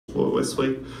we're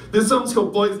sweet. This song's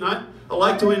called Boys Night. I'd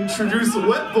like to introduce the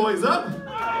wet boys up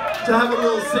to have a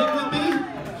little sing with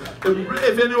me.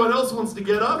 If anyone else wants to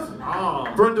get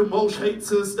up, Brendan Walsh hates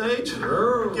the stage.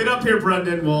 Get up here,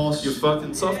 Brendan Walsh. You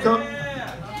fucking soft cup.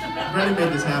 Brendan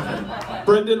made this happen.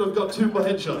 Brendan, I've got 2 more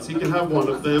headshots. You can have one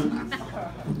of them.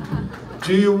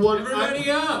 Do you want... Everybody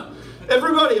up!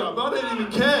 Everybody up, I don't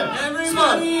even care.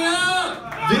 Everybody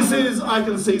up! This is I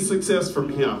Can See Success From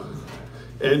Here.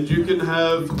 And you can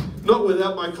have, not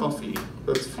without my coffee.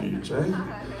 That's for you, Jay.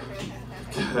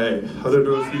 Okay, I don't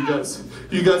know if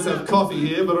you guys have coffee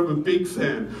here, but I'm a big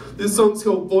fan. This song's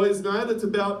called Boys Night. It's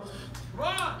about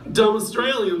dumb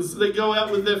Australians. They go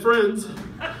out with their friends,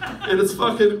 and it's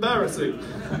fucking embarrassing.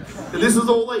 And this is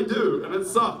all they do, and it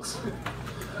sucks.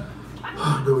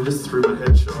 Oh no, we just threw my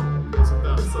headshot. It's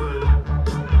about a sign.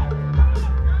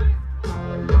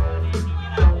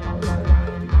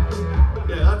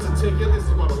 Yeah, that's a ticket. This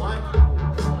is what I like.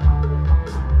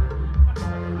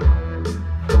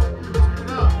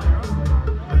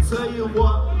 Tell you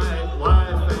what, mate,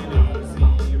 life ain't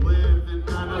easy. Living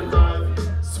 9 to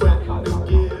 5, sweating and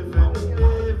giving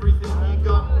everything you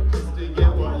got just to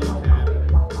get what you can.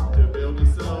 To build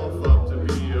yourself up, to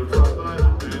be a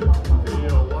provider man. For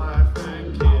your wife and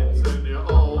kids and your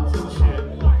olds and shit.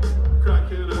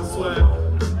 Cracking a sweat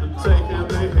and taking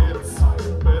the hits.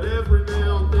 But every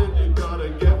now and then you gotta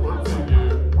get one for you.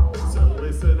 So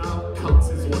listen up, cunts,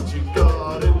 is what you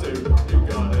gotta do. You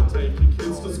gotta take your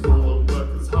kids to school and work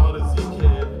as hard as you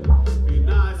can. Be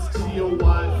nice to your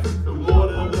wife and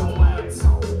water the plants.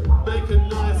 Make a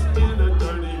nice dinner,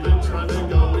 don't even try to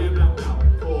go in and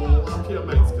out. Call up your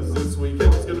mates, cause this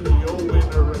weekend's gonna be your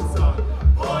winner. It's a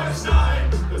boys' night.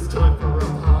 It's time for a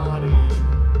party.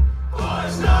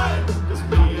 Boys' night. It's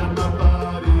me and my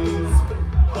buddies.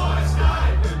 Boys'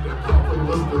 night. And a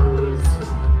couple of brews.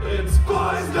 It's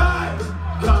boys' night.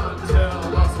 Can't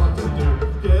tell us what to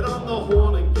do. Get on the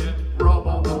horn and get Rob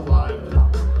on the line.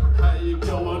 How you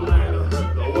going, mate? I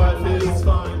hope the wife is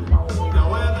fine. Now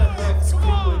where the heck's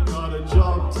Chloe got a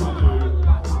job to do?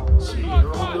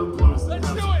 Cheer on the blues and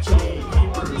have some cheeky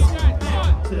brews.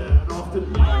 Turn off the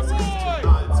music,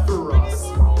 tonight's for us.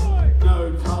 No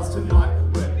cars tonight,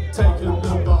 we're taking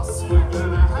the bus. We're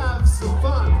gonna have some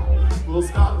fun. We'll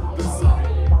start the sun.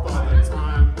 By the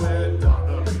time we're done,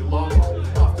 it'll be long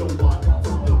after 1.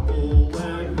 From the bull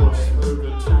and bush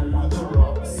over to the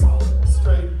rocks.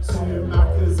 Straight to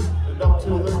Macca's and up to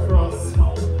the cross.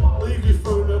 Leave your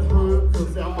phone at home,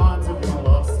 cause our minds will be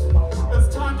lost.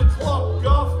 It's time to clock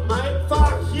off, mate.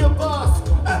 Fuck your boss.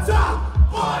 It's a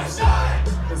boys' night.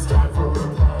 It's time for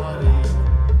a party.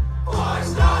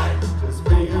 Boys' night. Just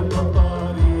me and my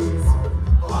buddies.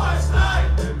 Boys' night.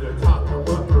 And a couple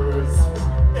of brews.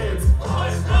 It's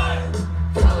boys' night.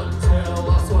 Can't tell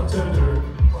us what to do.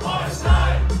 Boys'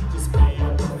 night. Just me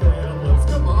and the fellas.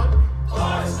 Come on.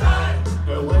 Boys' night.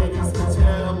 No ladies to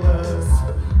tell us.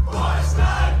 Boys'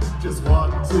 night. Just what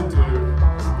to do.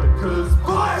 Because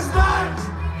boys' night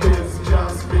is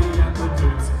just me and the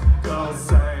dudes.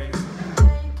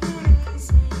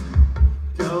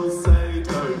 Girls say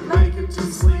don't make it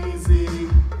too sleazy.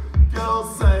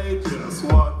 Girls say just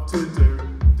what to do.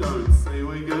 Don't say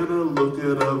we're gonna look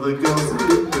at other girls in the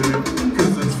mood.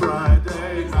 Cause it's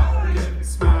Friday night, getting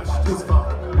smashed as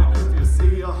fuck. And if you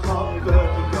see a hot bird,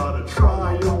 you gotta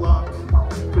try your luck.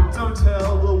 But don't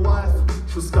tell the wife,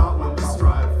 she'll start with a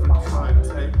strife and try and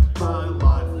take my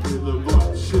life with a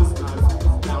butcher's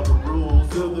knife. Now the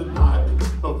rules of the night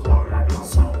are plain and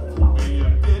simple. Be a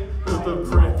bit of a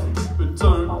prick, but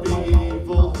don't be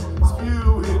evil.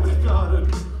 Spew in the garden,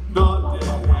 not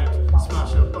their head.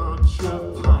 Smash a bunch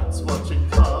of pints, watching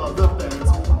cover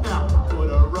bands. Now put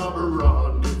a rubber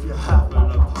on if you're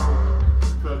having a pump.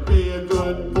 But be a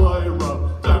good boy,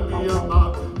 Rob, don't be a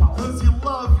mug. Cause you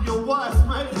love your wife,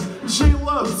 mate, and she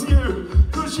loves you.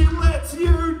 Cause she lets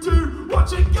you do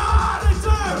what you gotta do.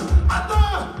 At the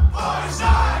boys'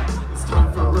 night, it's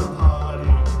time for a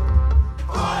party.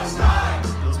 Boys' night,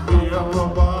 just me and my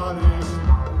buddies.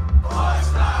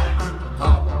 Boys' night, and a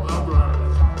couple of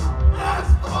brews.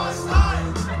 It's boys'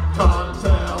 night. Can't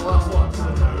tell us what to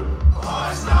do.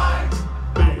 Boys' night,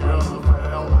 me and the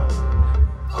fellas.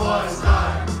 Boys'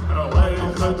 night, and a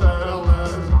ladies to tell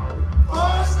us.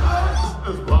 Boys' night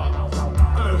is what.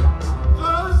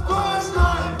 This boys'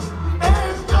 night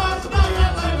is just me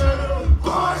and the dudes.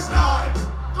 Boys' night.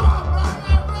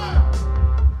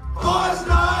 Boys'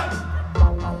 night.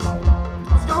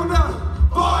 It's going down.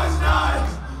 Boys' night.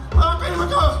 Okay, we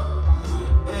go.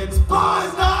 It's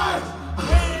boys' night.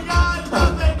 We got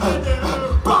nothing to do.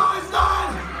 Boys'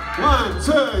 night. 1,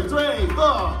 2, 3,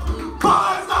 4.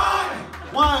 Boys' night.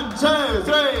 1, 2,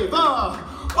 3, 4.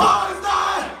 Boys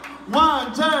Night!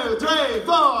 1, 2, 3,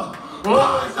 4.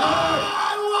 Boys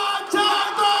Night! 1, 2,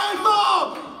 3,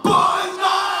 4. Boys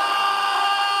Night!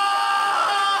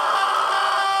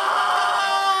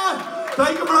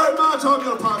 Thank you very much. I'm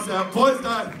gonna pass out. Boys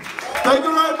Night. Thank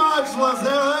you very much. Let's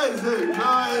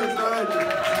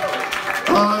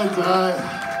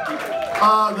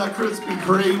that Krispy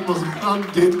Kreme was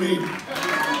undid me.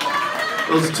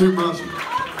 It was too much.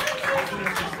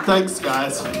 Thanks,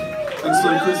 guys. Thanks for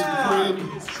the Krispy Kreme.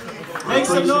 Make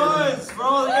some noise for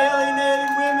all the alienated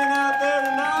women out there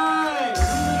tonight. Who's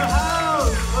in the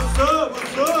house? What's up?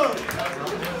 What's up?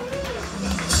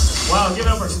 Wow, give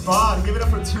it up for SPOD. Give it up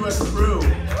for 2X Crew.